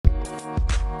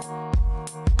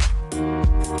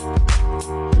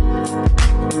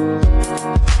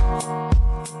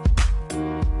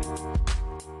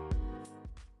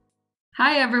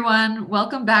Hi, everyone.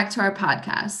 Welcome back to our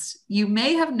podcast. You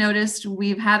may have noticed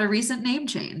we've had a recent name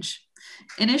change.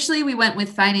 Initially, we went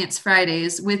with Finance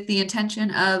Fridays with the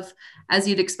intention of, as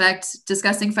you'd expect,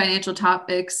 discussing financial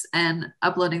topics and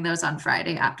uploading those on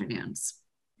Friday afternoons.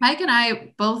 Mike and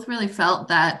I both really felt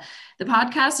that the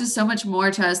podcast is so much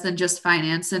more to us than just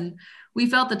finance, and we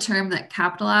felt the term that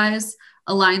capitalize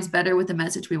aligns better with the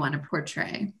message we want to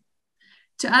portray.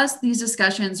 To us, these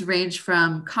discussions range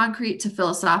from concrete to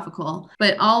philosophical,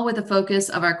 but all with a focus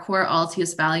of our core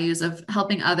Altius values of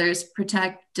helping others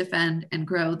protect, defend, and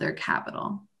grow their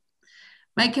capital.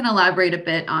 Mike can elaborate a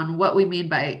bit on what we mean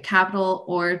by capital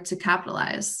or to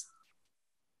capitalize.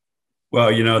 Well,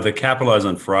 the capitalize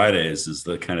on Fridays is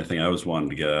the kind of thing I was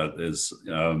wanting to get at is,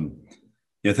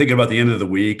 thinking about the end of the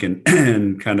week and,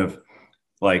 and kind of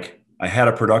like I had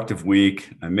a productive week.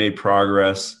 I made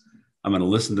progress. I'm going to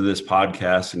listen to this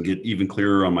podcast and get even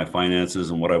clearer on my finances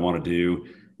and what I want to do.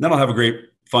 And then I'll have a great,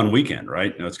 fun weekend,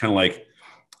 right? It's kind of like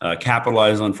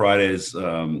capitalize on Fridays,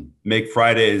 make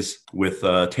Fridays with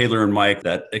Taylor and Mike,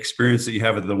 that experience that you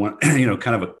have at the one,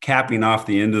 kind of a capping off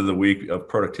the end of the week of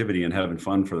productivity and having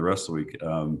fun for the rest of the week.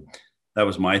 That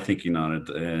was my thinking on it.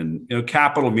 And,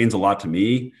 capital means a lot to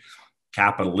me.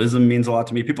 Capitalism means a lot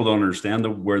to me. People don't understand the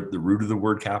root of the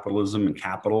word capitalism and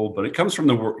capital, but it comes from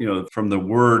the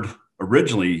word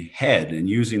originally head and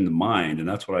using the mind. And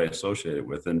that's what I associate it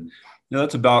with. And,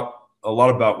 that's about a lot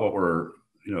about what we're,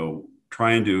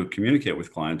 trying to communicate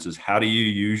with clients is how do you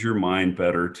use your mind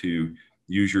better to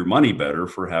use your money better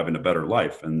for having a better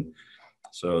life. And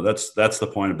so that's the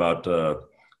point about,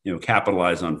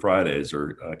 capitalize on Fridays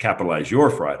or capitalize your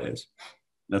Fridays.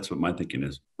 That's what my thinking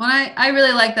is. Well, I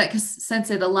really like that since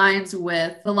it aligns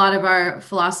with a lot of our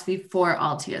philosophy for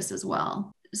Altius as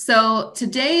well. So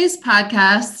today's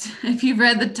podcast, if you've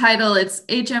read the title, it's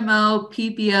HMO,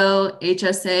 PPO,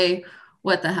 HSA,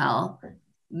 what the hell?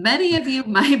 Many of you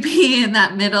might be in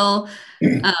that middle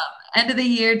end of the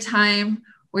year time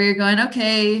where you're going,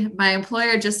 okay, my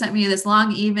employer just sent me this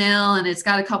long email and it's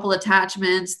got a couple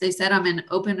attachments. They said I'm in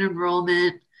open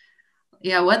enrollment.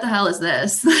 Yeah, what the hell is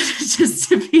this? Just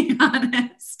to be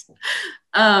honest.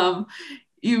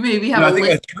 You maybe have I think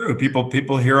that's true.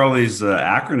 People hear all these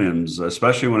acronyms,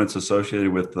 especially when it's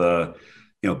associated with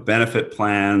benefit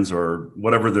plans or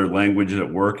whatever their language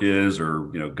at work is, or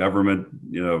government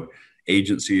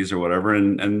agencies or whatever,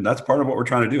 and that's part of what we're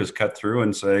trying to do is cut through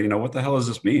and say, what the hell does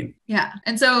this mean? Yeah,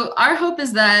 and so our hope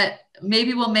is that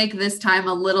maybe we'll make this time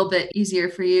a little bit easier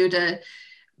for you to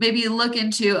maybe look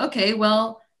into. Okay,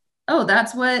 well, oh,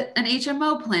 that's what an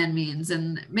HMO plan means.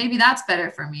 And maybe that's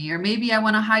better for me, or maybe I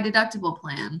want a high deductible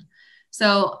plan.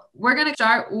 So we're going to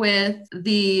start with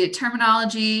the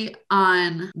terminology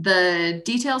on the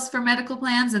details for medical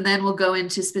plans, and then we'll go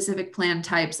into specific plan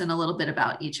types and a little bit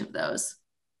about each of those.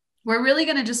 We're really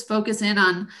going to just focus in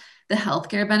on the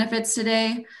healthcare benefits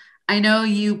today. I know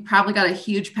you probably got a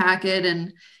huge packet,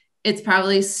 and it's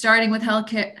probably starting with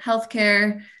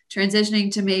healthcare,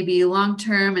 transitioning to maybe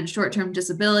long-term and short-term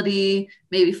disability,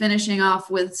 maybe finishing off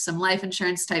with some life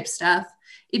insurance type stuff.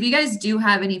 If you guys do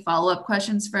have any follow-up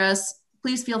questions for us,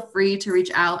 please feel free to reach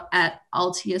out at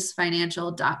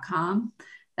altiusfinancial.com.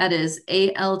 That is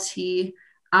ALTIUS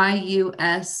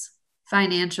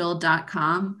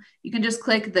financial.com. You can just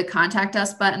click the contact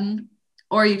us button,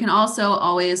 or you can also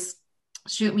always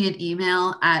shoot me an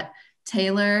email at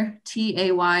Taylor,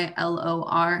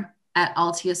 TAYLOR, at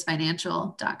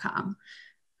altiusfinancial.com.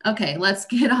 Okay, let's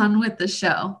get on with the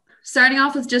show. Starting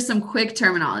off with just some quick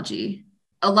terminology.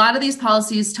 A lot of these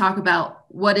policies talk about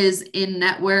what is in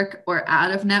network or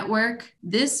out of network.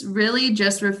 This really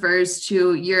just refers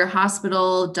to your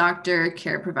hospital, doctor,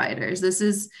 care providers. This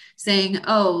is saying,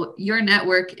 oh, your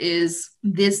network is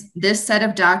this set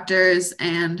of doctors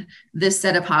and this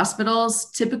set of hospitals.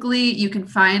 Typically, you can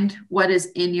find what is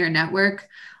in your network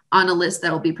on a list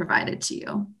that will be provided to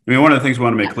you. I mean, one of the things we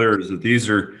want to make clear is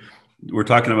that we're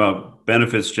talking about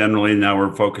benefits generally. Now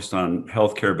we're focused on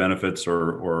healthcare benefits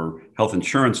or health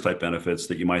insurance type benefits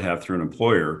that you might have through an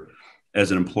employer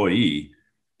as an employee.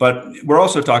 But we're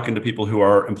also talking to people who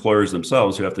are employers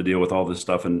themselves who have to deal with all this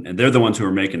stuff. And they're the ones who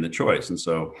are making the choice. And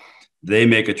so they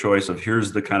make a choice of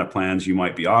here's the kind of plans you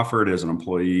might be offered as an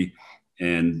employee.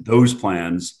 And those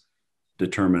plans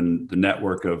determine the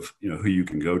network of who you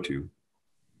can go to.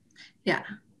 Yeah.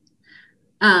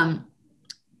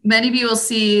 Many of you will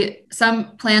see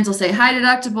some plans will say high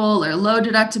deductible or low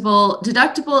deductible.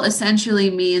 Deductible essentially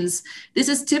means this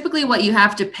is typically what you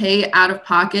have to pay out of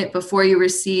pocket before you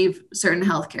receive certain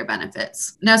healthcare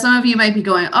benefits. Now, some of you might be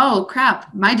going, oh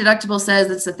crap, my deductible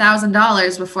says it's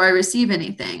 $1,000 before I receive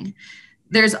anything.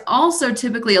 There's also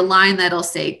typically a line that'll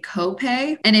say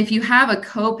copay. And if you have a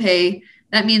copay,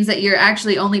 that means that you're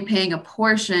actually only paying a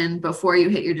portion before you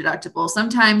hit your deductible.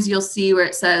 Sometimes you'll see where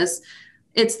it says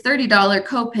it's $30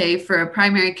 copay for a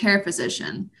primary care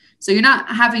physician. So you're not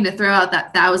having to throw out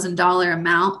that $1,000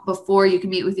 amount before you can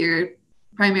meet with your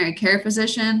primary care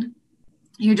physician.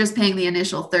 You're just paying the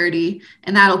initial 30,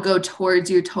 and that'll go towards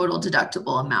your total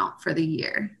deductible amount for the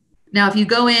year. Now, if you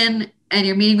go in and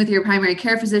you're meeting with your primary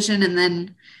care physician and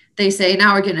then they say,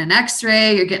 now we're getting an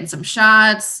x-ray, you're getting some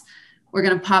shots, we're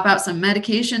going to pop out some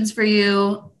medications for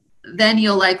you, then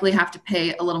you'll likely have to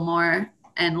pay a little more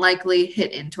and likely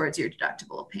hit in towards your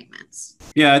deductible payments.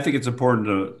 Yeah, I think it's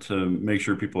important to make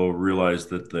sure people realize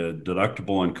that the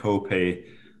deductible and copay,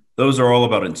 those are all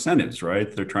about incentives,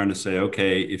 right? They're trying to say,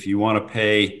 okay, if you want to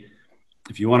pay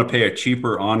a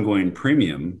cheaper ongoing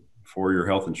premium for your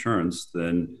health insurance,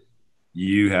 then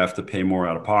you have to pay more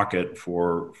out of pocket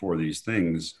for these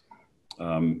things.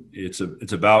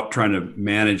 It's about trying to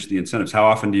manage the incentives. How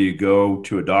often do you go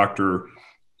to a doctor?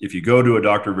 If you go to a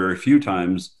doctor very few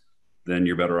times, then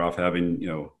you're better off having,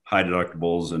 high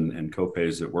deductibles and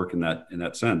copays that work in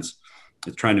that sense.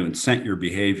 It's trying to incent your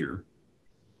behavior.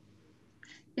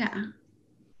 Yeah.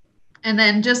 And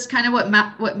then just kind of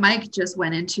what Mike just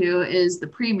went into is the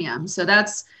premium. So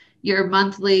that's your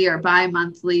monthly or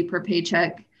bi-monthly per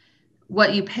paycheck,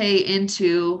 what you pay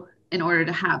into in order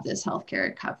to have this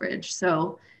healthcare coverage.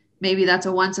 So maybe that's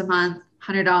a once a month,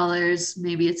 $100,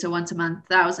 maybe it's a once a month,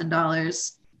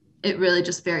 $1,000. It really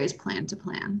just varies plan to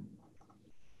plan.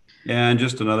 Yeah, and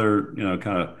just another,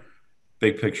 kind of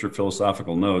big picture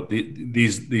philosophical note.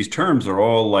 These terms are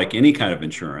all like any kind of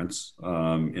insurance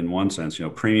in one sense.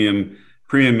 Premium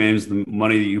means the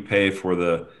money that you pay for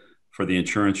the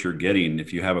insurance you're getting.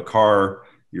 If you have a car,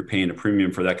 you're paying a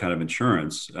premium for that kind of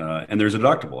insurance, and there's a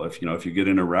deductible. If you get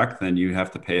in a wreck, then you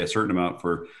have to pay a certain amount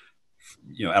for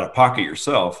out of pocket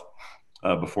yourself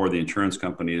before the insurance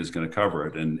company is going to cover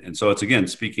it. And so it's, again,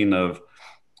 speaking of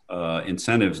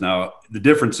incentives. Now, the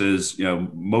difference is,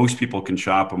 most people can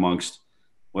shop amongst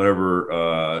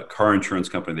whatever car insurance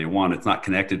company they want. It's not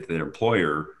connected to their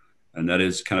employer. And that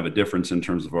is kind of a difference in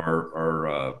terms of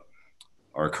our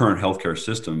current healthcare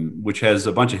system, which has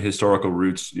a bunch of historical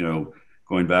roots,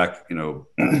 going back,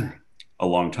 a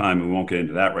long time. And we won't get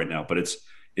into that right now, but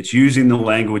it's using the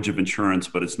language of insurance,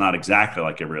 but it's not exactly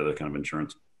like every other kind of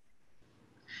insurance.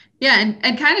 Yeah.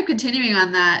 And kind of continuing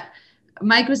on that,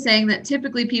 Mike was saying that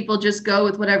typically people just go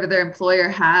with whatever their employer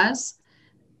has.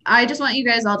 I just want you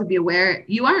guys all to be aware,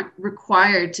 you aren't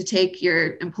required to take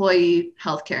your employee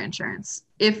healthcare insurance.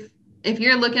 If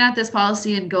you're looking at this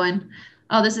policy and going,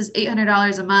 oh, this is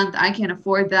 $800 a month, I can't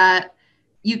afford that,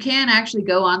 you can actually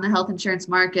go on the health insurance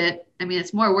market. I mean,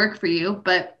 it's more work for you,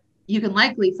 but you can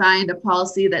likely find a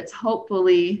policy that's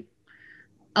hopefully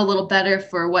a little better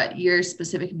for what your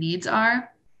specific needs are.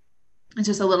 It's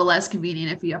just a little less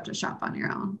convenient if you have to shop on your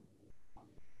own.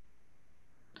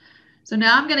 So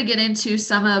now I'm going to get into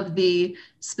some of the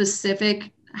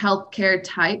specific healthcare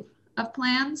type of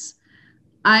plans.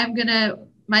 Mike and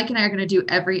I are going to do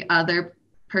every other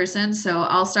person. So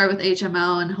I'll start with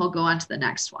HMO and he'll go on to the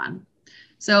next one.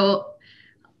 So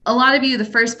a lot of you, the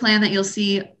first plan that you'll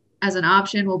see as an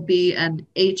option will be an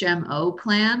HMO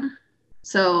plan.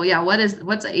 So yeah,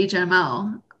 what's a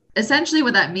HMO? Essentially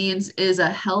what that means is a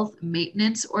health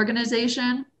maintenance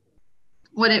organization.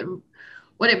 What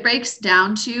it breaks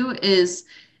down to is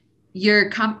your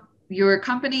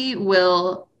company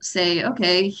will say,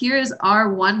 okay, here's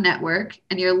our one network,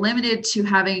 and you're limited to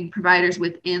having providers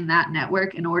within that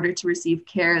network in order to receive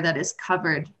care that is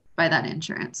covered by that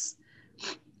insurance.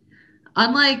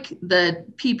 Unlike the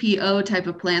PPO type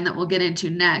of plan that we'll get into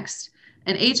next,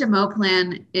 an HMO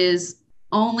plan is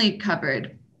only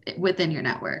covered within your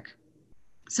network.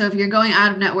 So if you're going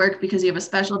out of network because you have a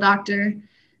special doctor,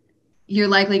 you're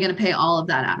likely going to pay all of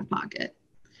that out of pocket.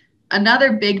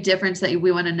 Another big difference that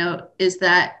we want to note is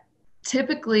that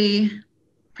typically,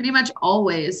 pretty much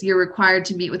always, you're required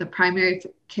to meet with a primary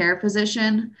care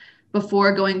physician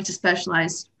before going to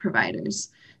specialized providers.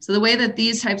 So the way that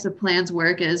these types of plans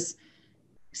work is,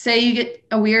 say you get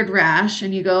a weird rash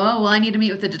and you go, oh, well, I need to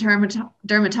meet with a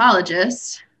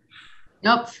dermatologist.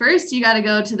 Nope. First, you got to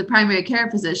go to the primary care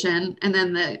physician, and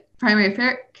then the primary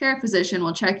care physician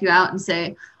will check you out and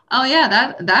say, oh,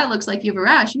 yeah, that looks like you have a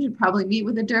rash. You should probably meet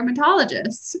with a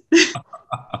dermatologist.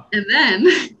 And then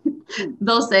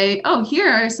they'll say, oh, here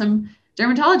are some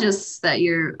dermatologists that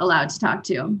you're allowed to talk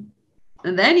to.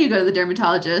 And then you go to the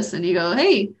dermatologist and you go,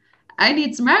 hey, I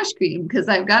need some rash cream because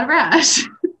I've got a rash.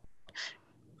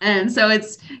 And so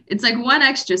it's like one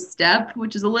extra step,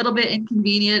 which is a little bit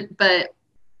inconvenient, but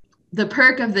the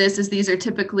perk of this is these are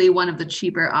typically one of the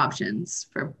cheaper options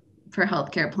for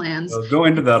healthcare plans. Go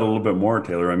into that a little bit more,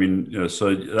 Taylor. I mean, so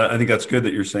I think that's good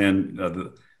that you're saying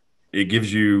it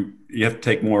gives you have to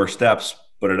take more steps,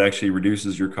 but it actually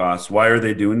reduces your costs. Why are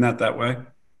they doing that way?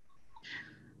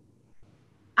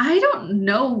 I don't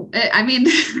know. I mean,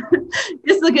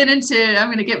 just to get into, I'm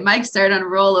going to get Mike started on a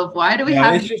roll of why do we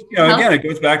have? It's just, again, it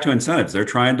goes back to incentives. They're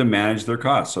trying to manage their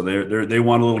costs. So they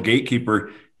want a little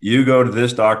gatekeeper. You go to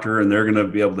this doctor and they're going to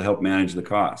be able to help manage the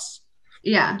costs.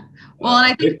 Yeah. Well, and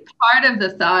I think part of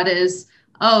the thought is,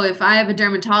 oh, if I have a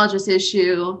dermatologist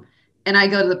issue and I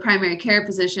go to the primary care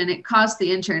physician, it costs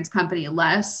the insurance company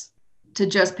less to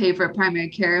just pay for a primary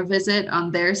care visit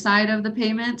on their side of the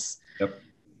payments. Yep.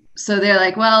 So they're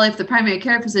like, well, if the primary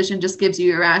care physician just gives you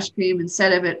your rash cream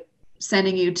instead of it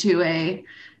sending you to a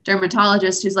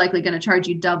dermatologist who's likely going to charge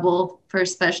you double for a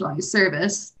specialized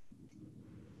service,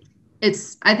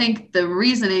 I think the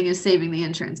reasoning is saving the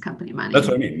insurance company money. That's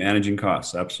what I mean, managing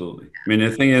costs. Absolutely. I mean, the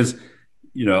thing is,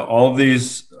 all of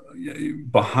these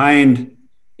behind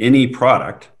any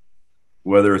product,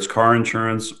 whether it's car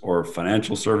insurance or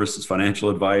financial services,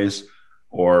 financial advice,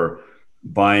 or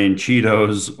buying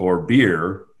Cheetos or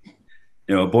beer,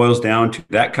 it boils down to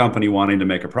that company wanting to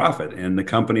make a profit, and the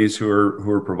companies who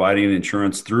are providing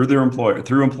insurance through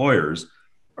employers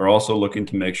are also looking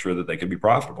to make sure that they can be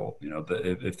profitable.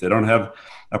 If they don't have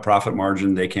a profit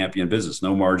margin, they can't be in business.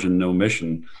 No margin, no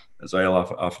mission, as I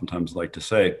oftentimes like to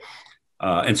say.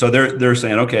 And so they're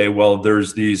saying, okay, well,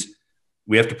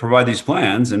 we have to provide these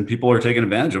plans, and people are taking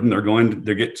advantage of them.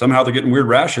 Somehow they're getting weird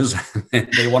rashes, and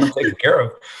they want them taken care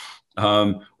of.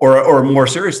 Or more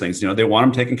serious things, they want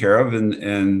them taken care of,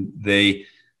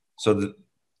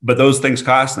 but those things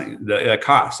cost things. It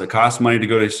costs money to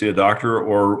go to see a doctor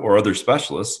or other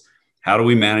specialists. How do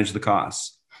we manage the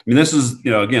costs? I mean, this is,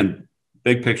 again,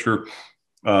 big picture.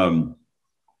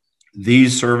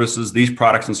 These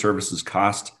products and services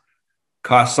cost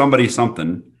somebody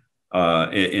something.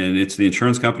 And it's the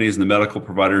insurance companies and the medical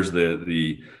providers,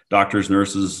 the doctors,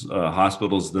 nurses,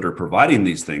 hospitals that are providing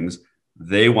these things.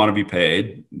 They want to be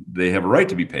paid. They have a right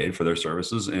to be paid for their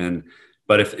services.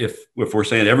 But if we're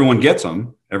saying everyone gets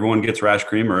them, everyone gets rash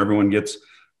cream, or everyone gets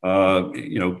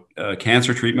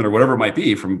cancer treatment, or whatever it might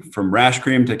be, from rash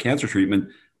cream to cancer treatment,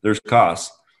 there's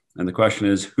costs. And the question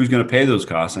is, who's going to pay those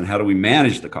costs, and how do we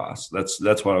manage the costs?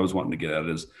 That's what I was wanting to get at.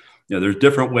 Is there's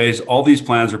different ways. All these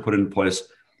plans are put in place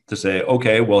to say,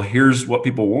 okay, well, here's what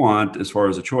people want as far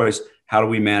as a choice. How do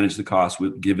we manage the costs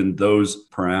given those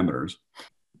parameters?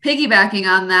 Piggybacking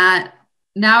on that,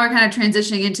 now we're kind of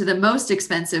transitioning into the most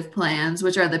expensive plans,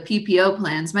 which are the PPO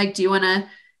plans. Mike, do you want to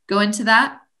go into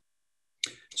that?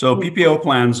 So PPO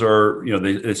plans are,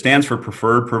 it stands for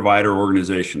Preferred Provider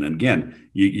Organization. And again,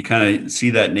 you kind of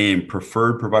see that name,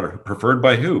 preferred provider. Preferred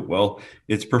by who? Well,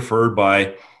 it's preferred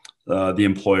by the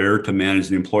employer to manage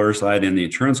the employer side, and the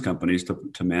insurance companies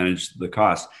to manage the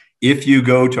cost. If you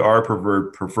go to our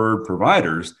preferred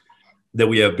providers that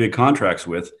we have big contracts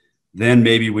with, then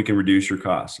maybe we can reduce your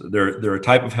costs. They're a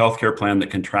type of healthcare plan that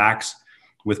contracts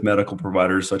with medical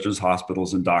providers such as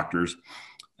hospitals and doctors,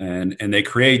 and they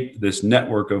create this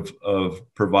network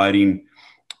of providing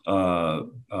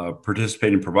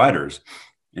participating providers.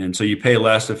 And so you pay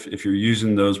less if you're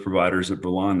using those providers that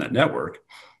belong in that network.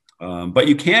 But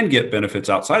you can get benefits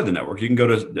outside the network. You can go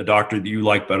to a doctor that you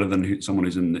like better than someone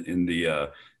who's in the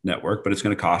network, but it's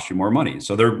going to cost you more money.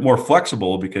 So they're more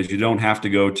flexible because you don't have to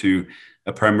go to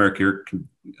a primary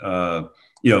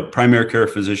care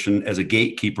physician as a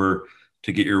gatekeeper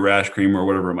to get your rash cream or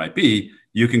whatever it might be.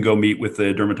 You can go meet with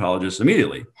the dermatologist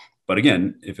immediately. But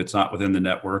again, if it's not within the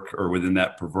network or within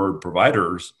that preferred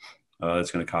providers, it's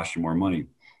going to cost you more money.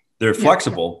 They're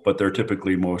flexible, but they're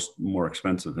typically more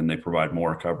expensive, and they provide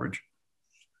more coverage.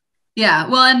 Yeah.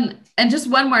 Well, and just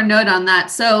one more note on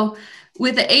that. So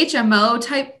with the HMO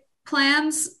type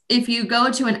plans, if you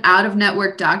go to an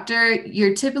out-of-network doctor,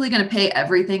 you're typically going to pay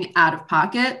everything out of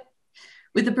pocket.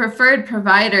 With the preferred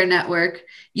provider network,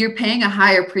 you're paying a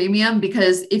higher premium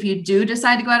because if you do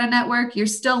decide to go out of network, you're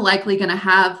still likely going to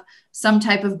have some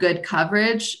type of good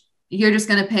coverage. You're just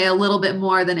going to pay a little bit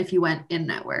more than if you went in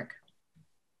network.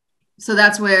 So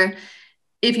that's where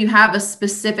if you have a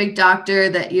specific doctor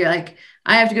that you're like,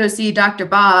 I have to go see Dr.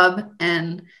 Bob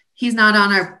and he's not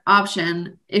on our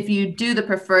option, if you do the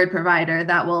preferred provider,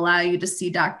 that will allow you to see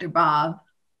Dr. Bob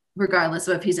regardless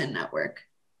of if he's in network.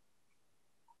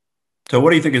 So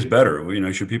what do you think is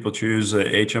better? Should people choose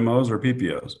HMOs or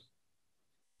PPOs?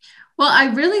 Well, I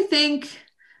really think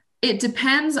it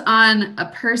depends on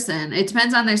a person. It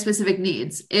depends on their specific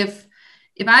needs. If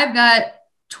I've got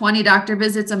 20 doctor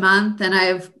visits a month and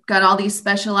I've got all these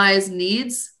specialized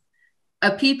needs,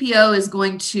 a PPO is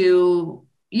going to,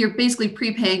 you're basically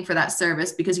prepaying for that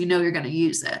service because you know you're going to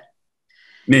use it.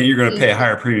 I mean, you're going to pay a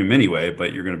higher premium anyway,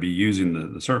 but you're going to be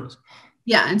using the service.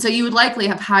 Yeah. And so you would likely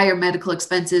have higher medical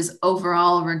expenses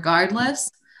overall, regardless.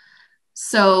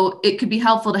 So it could be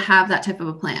helpful to have that type of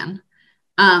a plan.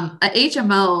 A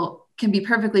HMO can be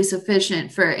perfectly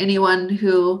sufficient for anyone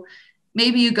who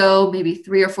maybe you go maybe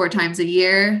 3 or 4 times a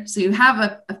year. So you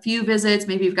have a few visits,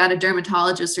 maybe you've got a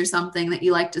dermatologist or something that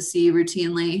you like to see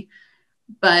routinely,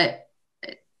 but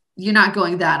you're not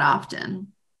going that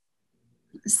often.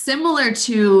 Similar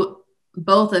to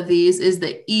both of these is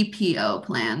the EPO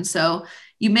plan. So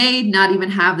you may not even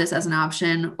have this as an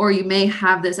option, or you may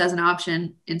have this as an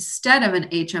option instead of an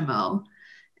HMO.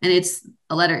 And it's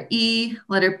a letter E,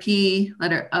 letter P,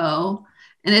 letter O,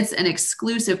 and it's an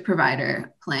exclusive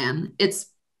provider plan. It's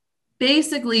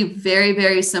basically very,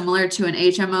 very similar to an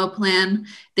HMO plan.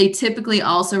 They typically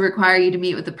also require you to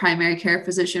meet with the primary care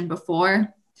physician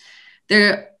before.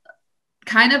 They're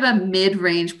kind of a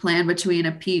mid-range plan between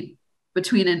an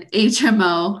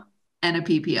HMO and a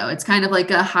PPO. It's kind of like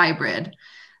a hybrid.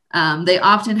 They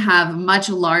often have much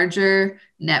larger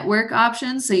network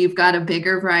options. So you've got a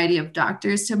bigger variety of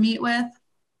doctors to meet with,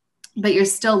 but you're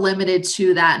still limited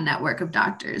to that network of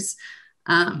doctors.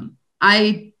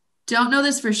 I don't know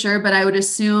this for sure, but I would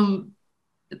assume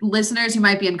listeners who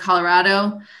might be in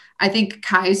Colorado, I think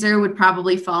Kaiser would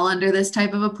probably fall under this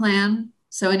type of a plan.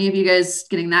 So any of you guys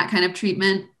getting that kind of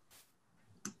treatment,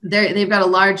 they've got a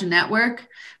large network,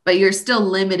 but you're still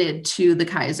limited to the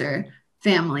Kaiser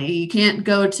family. You can't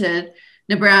go to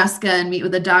Nebraska and meet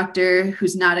with a doctor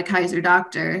who's not a Kaiser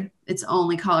doctor. It's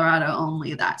only Colorado,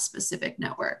 only that specific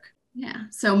network. Yeah.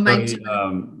 So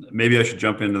maybe I should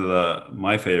jump into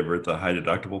my favorite, the high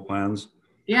deductible plans.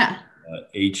 Yeah.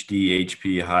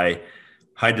 HDHP, high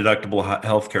deductible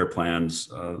healthcare plans.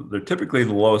 They're typically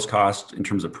the lowest cost in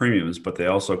terms of premiums, but they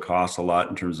also cost a lot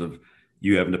in terms of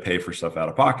you having to pay for stuff out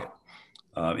of pocket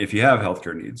if you have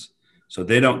healthcare needs. So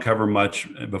they don't cover much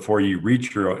before you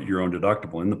reach your own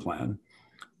deductible in the plan.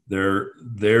 They're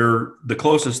the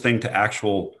closest thing to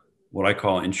actual, what I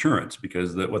call insurance,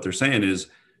 because what they're saying is,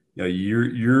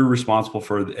 you're responsible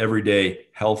for the everyday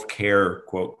healthcare,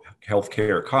 quote,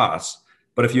 healthcare costs.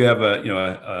 But if you have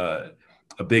a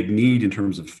big need in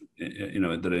terms of,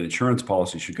 that an insurance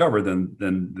policy should cover,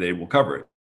 then they will cover it.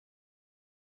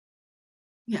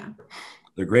 Yeah.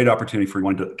 They're a great opportunity for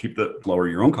you to keep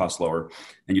your own costs lower,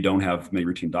 and you don't have many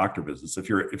routine doctor visits. If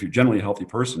you're generally a healthy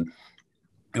person,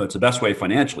 it's the best way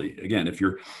financially. Again, if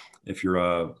you're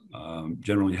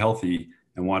generally healthy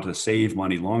and want to save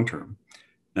money long term.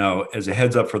 Now, as a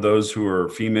heads up for those who are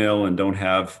female and don't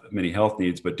have many health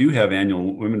needs, but do have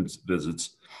annual women's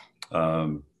visits,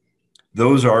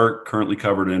 those are currently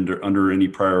covered under any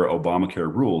prior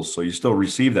Obamacare rules. So you still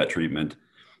receive that treatment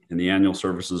in the annual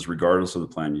services, regardless of the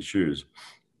plan you choose.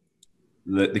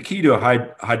 The key to a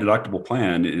high deductible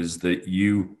plan is that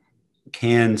you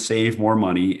can save more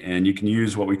money, and you can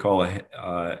use what we call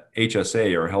a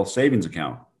HSA, or a health savings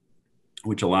account,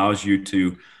 which allows you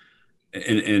to,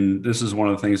 and this is one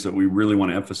of the things that we really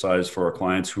want to emphasize for our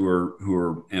clients who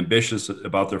are ambitious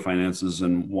about their finances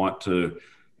and want to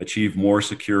achieve more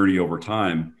security over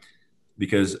time,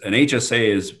 because an HSA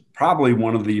is probably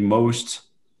one of the most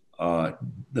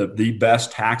the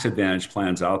best tax advantage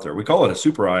plans out there. We call it a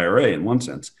super IRA in one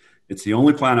sense. It's the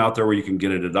only plan out there where you can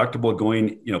get a deductible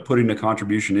putting a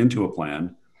contribution into a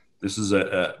plan. This is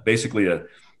basically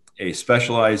a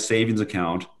specialized savings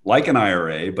account like an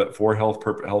IRA, but for health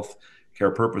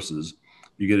care purposes.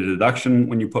 You get a deduction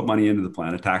when you put money into the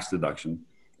plan, a tax deduction.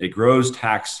 It grows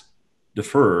tax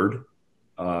deferred,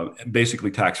 basically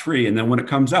tax free. And then when it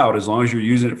comes out, as long as you're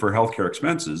using it for healthcare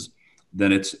expenses,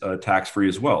 then it's tax free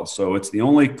as well. So it's the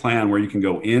only plan where you can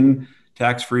go in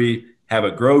tax free, have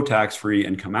it grow tax free,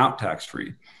 and come out tax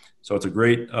free. So it's a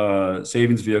great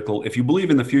savings vehicle. If you believe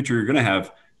in the future you're going to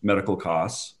have medical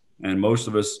costs, and most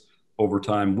of us over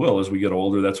time will, as we get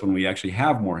older, that's when we actually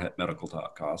have more medical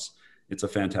costs. It's a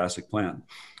fantastic plan.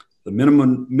 The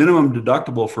minimum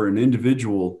deductible for an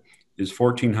individual is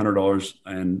 $1,400,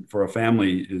 and for a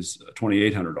family is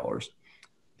 $2,800.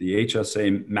 The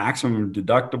HSA maximum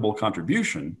deductible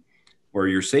contribution, where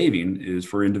you're saving, is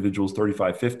for individuals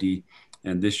 $3,550,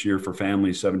 and this year for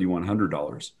families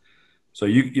 $7,100. So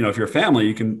if you're a family,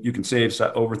 you can save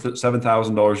over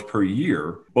 $7,000 per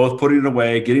year, both putting it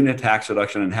away, getting a tax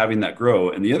deduction, and having that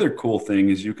grow. And the other cool thing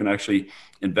is you can actually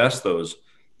invest those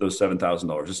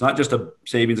 $7,000. It's not just a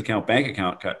savings account, bank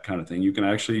account kind of thing. You can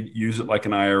actually use it like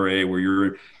an IRA, where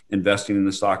you're investing in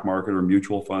the stock market or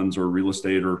mutual funds or real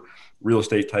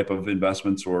estate type of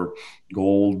investments, or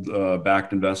gold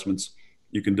backed investments.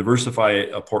 you can diversify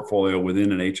a portfolio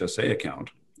within an HSA account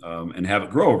and have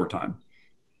it grow over time.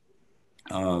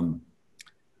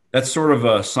 That's sort of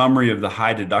a summary of the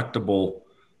high deductible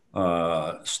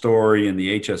story in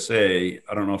the HSA.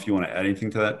 I don't know if you want to add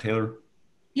anything to that, Taylor.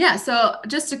 Yeah, so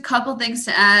just a couple things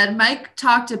to add. Mike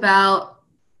talked about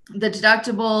the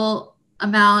deductible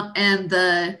amount and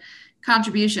the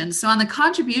contribution. So on the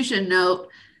contribution note,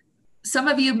 some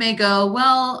of you may go,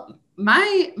 well,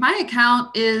 my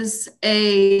account is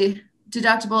a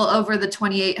deductible over the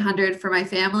 $2,800 for my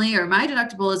family, or my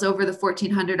deductible is over the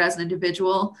 $1,400 as an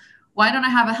individual. Why don't I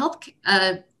have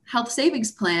a health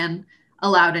savings plan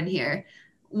allowed in here?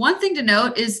 One thing to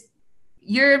note is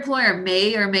your employer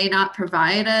may or may not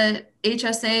provide a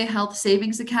HSA health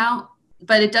savings account,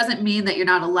 but it doesn't mean that you're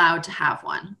not allowed to have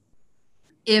one.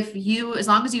 As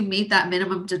long as you meet that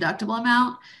minimum deductible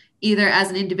amount, either as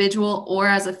an individual or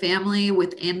as a family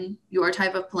within your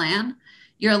type of plan,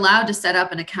 you're allowed to set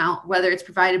up an account, whether it's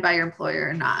provided by your employer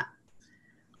or not.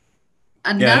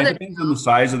 Yeah, it depends on the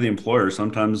size of the employer.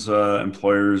 Sometimes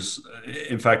employers,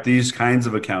 in fact, these kinds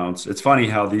of accounts, it's funny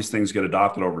how these things get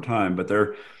adopted over time, but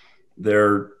they're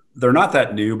not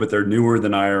that new, but they're newer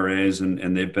than IRAs,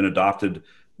 and they've been adopted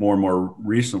more and more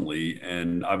recently.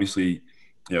 And obviously,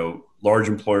 large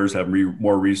employers have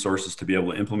more resources to be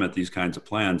able to implement these kinds of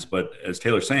plans. But as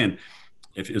Taylor's saying,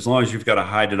 as long as you've got a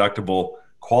high deductible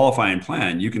qualifying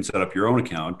plan, you can set up your own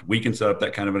account. We can set up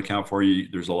that kind of an account for you.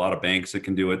 There's a lot of banks that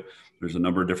can do it. There's a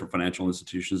number of different financial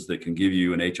institutions that can give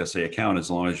you an HSA account as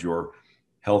long as your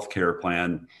healthcare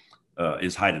plan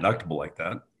is high deductible like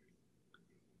that.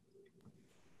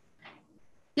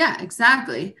 Yeah,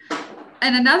 exactly.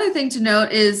 And another thing to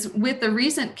note is with the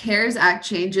recent CARES Act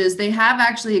changes, they have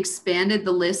actually expanded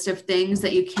the list of things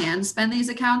that you can spend these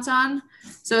accounts on.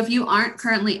 So if you aren't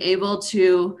currently able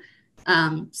to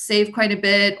save quite a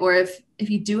bit, or if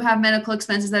you do have medical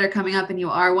expenses that are coming up and you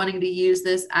are wanting to use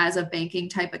this as a banking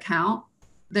type account,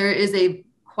 there is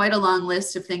quite a long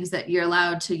list of things that you're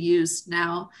allowed to use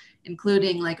now,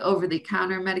 including like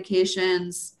over-the-counter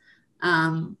medications,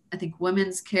 I think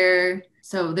women's care.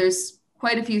 So there's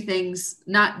quite a few things,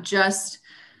 not just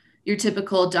your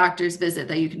typical doctor's visit,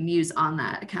 that you can use on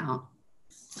that account.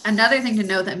 Another thing to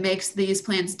note that makes these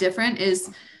plans different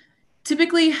is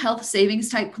typically health savings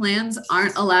type plans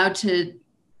aren't allowed to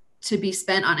be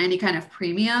spent on any kind of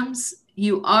premiums.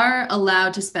 You are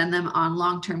allowed to spend them on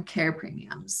long-term care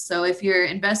premiums. So if you're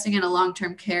investing in a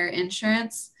long-term care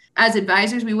insurance, as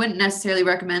advisors, we wouldn't necessarily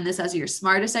recommend this as your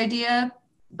smartest idea,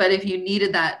 but if you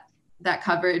needed that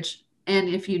coverage, and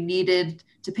if you needed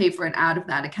to pay for it out of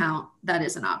that account, that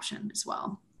is an option as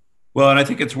well. Well, and I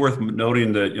think it's worth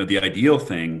noting that the ideal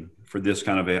thing for this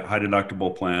kind of a high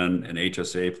deductible plan, an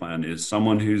HSA plan, is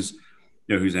someone who's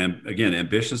again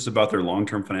ambitious about their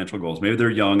long-term financial goals. Maybe they're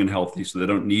young and healthy, so they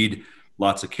don't need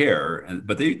lots of care,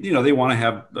 but they want to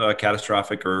have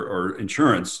catastrophic or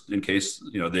insurance in case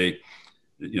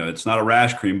it's not a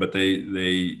rash cream, but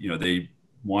they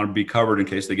want to be covered in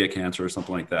case they get cancer or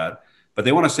something like that. But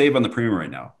they want to save on the premium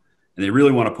right now, and they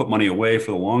really want to put money away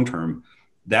for the long term.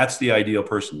 That's the ideal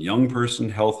person: young person,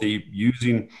 healthy,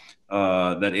 using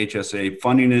that HSA,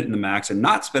 funding it in the max, and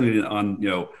not spending it on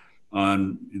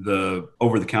the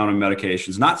over-the-counter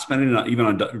medications, not spending it even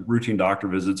on routine doctor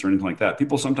visits or anything like that.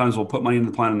 People sometimes will put money in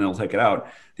the plan and they'll take it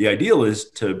out. The ideal is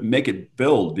to make it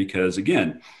build, because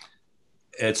again,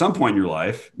 at some point in your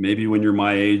life, maybe when you're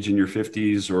my age in your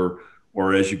 50s or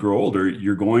as you grow older,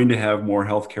 you're going to have more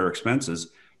healthcare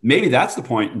expenses. Maybe that's the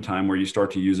point in time where you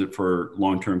start to use it for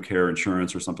long-term care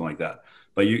insurance or something like that.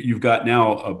 But you've got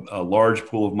now a large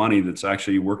pool of money that's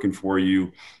actually working for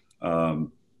you.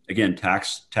 Again,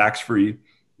 tax-free,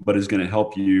 but is going to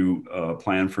help you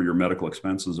plan for your medical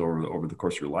expenses over the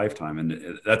course of your lifetime.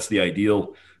 And that's the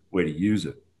ideal way to use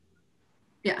it.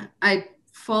 Yeah, I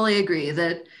fully agree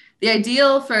that the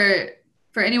ideal for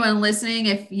anyone listening,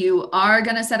 if you are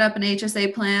going to set up an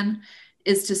HSA plan,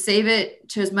 is to save it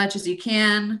to as much as you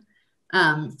can,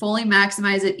 fully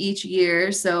maximize it each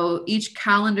year. So each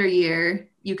calendar year,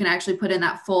 you can actually put in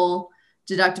that full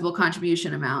deductible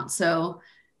contribution amount. So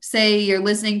say you're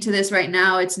listening to this right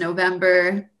now, it's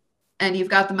November, and you've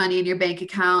got the money in your bank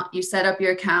account, you set up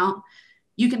your account,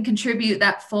 you can contribute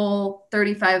that full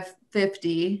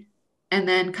 $35.50, and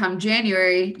then come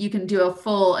January, you can do a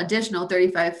full additional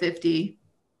 $35.50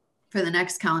 for the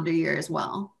next calendar year as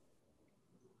well.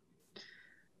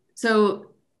 So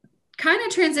kind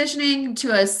of transitioning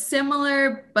to a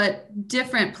similar but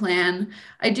different plan,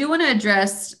 I do want to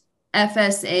address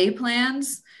FSA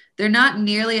plans. They're not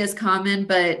nearly as common,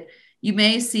 but you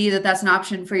may see that that's an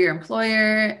option for your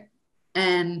employer.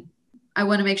 And I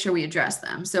want to make sure we address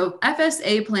them. So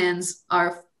FSA plans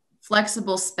are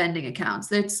flexible spending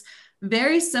accounts. It's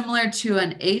very similar to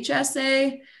an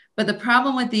HSA, but the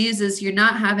problem with these is you're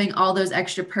not having all those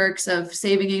extra perks of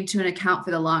saving into an account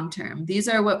for the long term. These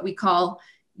are what we call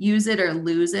use it or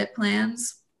lose it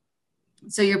plans.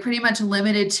 So you're pretty much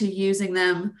limited to using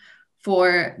them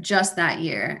for just that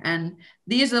year. And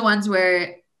these are the ones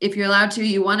where if you're allowed to,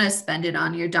 you want to spend it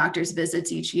on your doctor's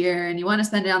visits each year, and you want to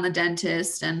spend it on the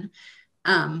dentist and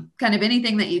kind of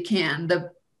anything that you can.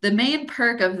 The main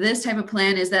perk of this type of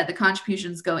plan is that the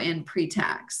contributions go in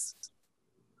pre-tax.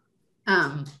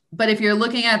 But if you're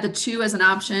looking at the two as an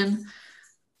option,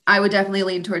 I would definitely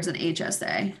lean towards an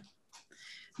HSA.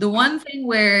 The one thing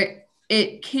where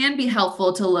it can be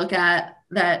helpful to look at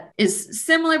that is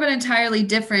similar but entirely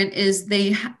different is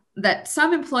that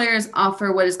some employers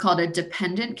offer what is called a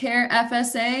dependent care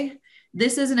FSA.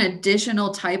 This is an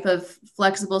additional type of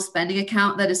flexible spending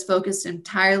account that is focused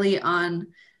entirely on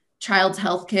child's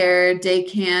health care, day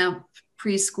camp,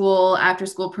 preschool, after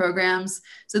school programs.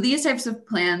 So these types of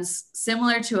plans,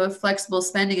 similar to a flexible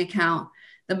spending account,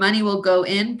 the money will go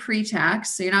in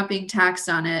pre-tax, so you're not being taxed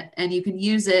on it, and you can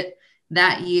use it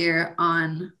that year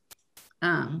on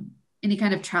any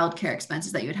kind of childcare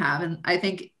expenses that you would have. And I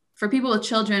think for people with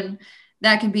children,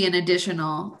 that can be an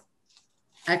additional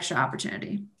extra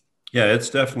opportunity. Yeah, it's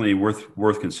definitely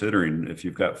worth considering if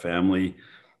you've got family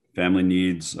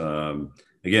needs.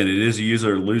 Again, it is a use it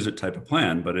or lose it type of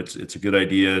plan, but it's a good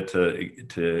idea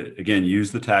to again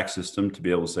use the tax system to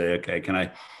be able to say, okay,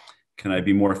 can I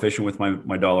be more efficient with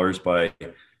my dollars by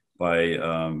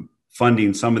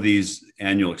funding some of these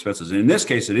annual expenses? And in this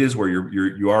case, it is where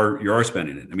you are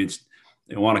spending it. I mean,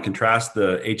 I want to contrast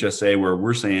the HSA where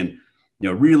we're saying,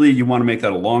 really you want to make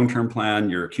that a long-term plan.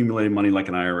 You're accumulating money like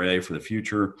an IRA for the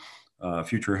future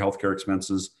healthcare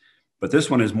expenses. But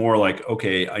this one is more like,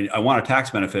 okay, I want a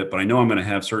tax benefit, but I know I'm going to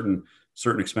have certain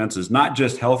expenses, not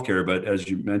just healthcare, but as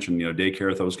you mentioned,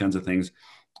 daycare, those kinds of things.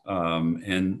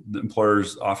 And the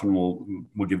employers often will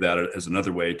give that as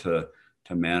another way to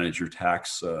manage your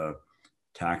taxes.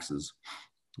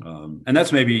 And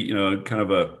that's maybe, kind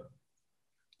of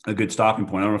a good stopping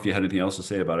point. I don't know if you had anything else to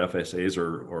say about FSAs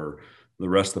or the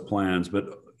rest of the plans,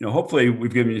 but hopefully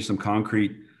we've given you some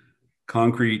concrete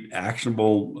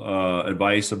actionable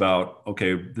advice about,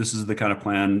 okay, this is the kind of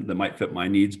plan that might fit my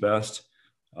needs best.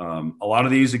 A lot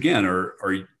of these, again, are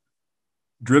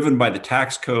driven by the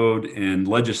tax code and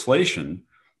legislation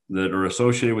that are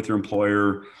associated with your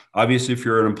employer. Obviously, if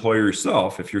you're an employer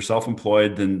yourself, if you're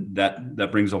self-employed, then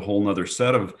that brings a whole nother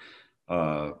set of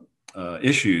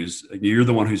issues. You're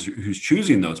the one who's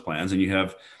choosing those plans, and you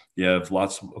have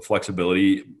lots of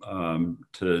flexibility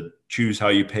to choose how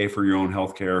you pay for your own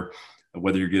healthcare,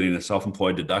 whether you're getting a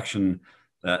self-employed deduction,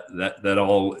 that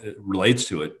all relates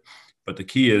to it. But the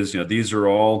key is, these are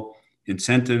all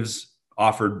incentives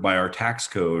offered by our tax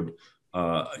code.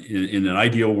 In an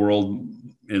ideal world,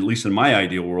 at least in my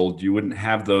ideal world, you wouldn't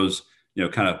have those,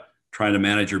 kind of trying to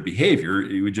manage your behavior.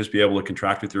 You would just be able to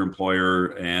contract with your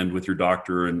employer and with your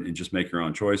doctor and just make your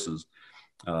own choices.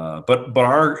 But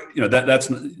our,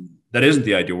 that isn't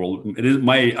the ideal world. It is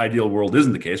my ideal world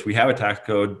isn't the case. We have a tax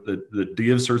code that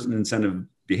gives certain incentive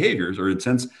behaviors or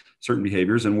incents certain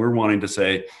behaviors. And we're wanting to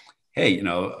say, hey,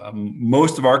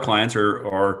 most of our clients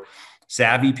are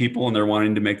savvy people, and they're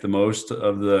wanting to make the most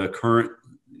of the current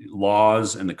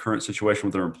laws and the current situation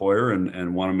with their employer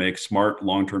and want to make smart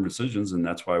long-term decisions. And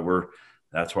that's why we're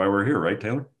here. Right,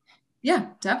 Taylor? Yeah,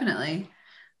 definitely.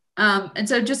 And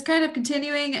so just kind of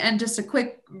continuing and just a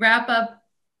quick wrap up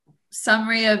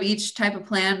summary of each type of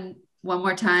plan one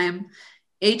more time.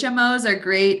 HMOs are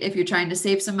great if you're trying to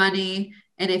save some money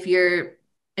and if you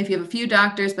have a few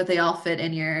doctors, but they all fit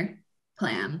in your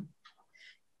plan.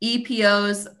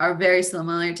 EPOs are very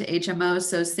similar to HMOs,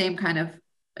 so same kind of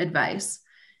advice.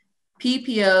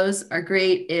 PPOs are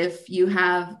great if you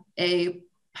have a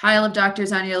pile of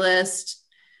doctors on your list.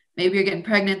 Maybe you're getting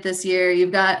pregnant this year.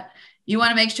 You want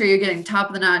to make sure you're getting top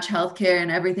of the notch healthcare and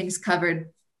everything's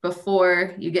covered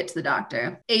before you get to the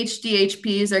doctor.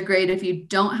 HDHPs are great if you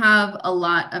don't have a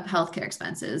lot of healthcare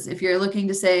expenses. If you're looking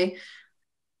to say,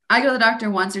 I go to the doctor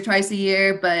once or twice a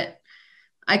year, but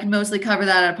I can mostly cover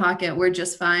that out of pocket, we're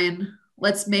just fine.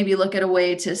 Let's maybe look at a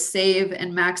way to save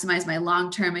and maximize my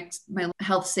long-term my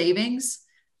health savings.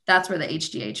 That's where the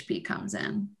HDHP comes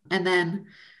in. And then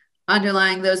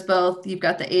underlying those both, you've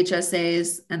got the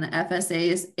HSAs and the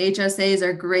FSAs. HSAs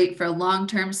are great for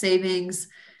long-term savings.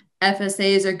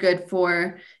 FSAs are good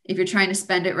for if you're trying to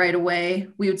spend it right away.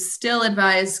 We would still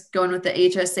advise going with the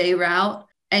HSA route,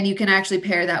 and you can actually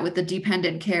pair that with the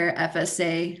dependent care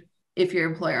FSA if your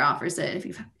employer offers it, if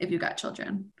you've got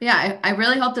children. But yeah, I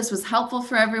really hope this was helpful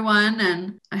for everyone,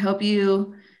 and I hope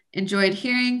you enjoyed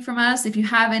hearing from us. If you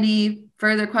have any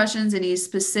further questions, any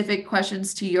specific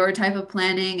questions to your type of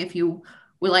planning, if you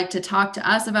would like to talk to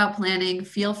us about planning,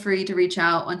 feel free to reach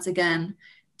out. Once again,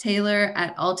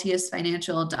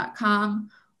 Taylor@altiusfinancial.com,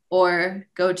 or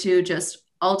go to just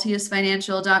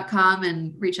altiusfinancial.com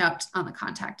and reach out on the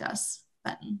contact us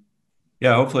button.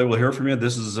 Yeah, hopefully we'll hear from you.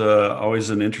 This is always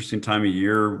an interesting time of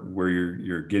year where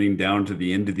you're getting down to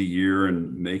the end of the year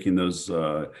and making those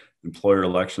employer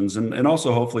elections, and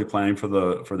also hopefully planning for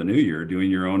the new year,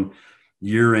 doing your own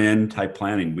year-end type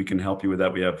planning. We can help you with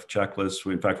that. We have checklists.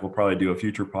 In fact, we'll probably do a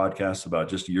future podcast about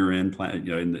just year-end plan,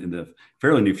 in the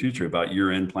fairly near future, about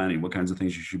year-end planning, what kinds of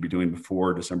things you should be doing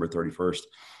before December 31st.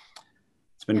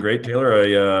 It's been great, Taylor.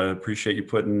 I appreciate you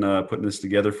putting this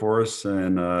together for us,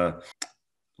 and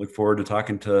look forward to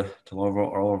talking to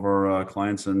all of our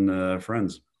clients and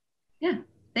friends. Yeah.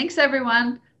 Thanks,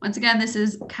 everyone. Once again, this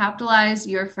is Capitalize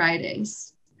Your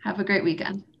Fridays. Have a great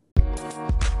weekend.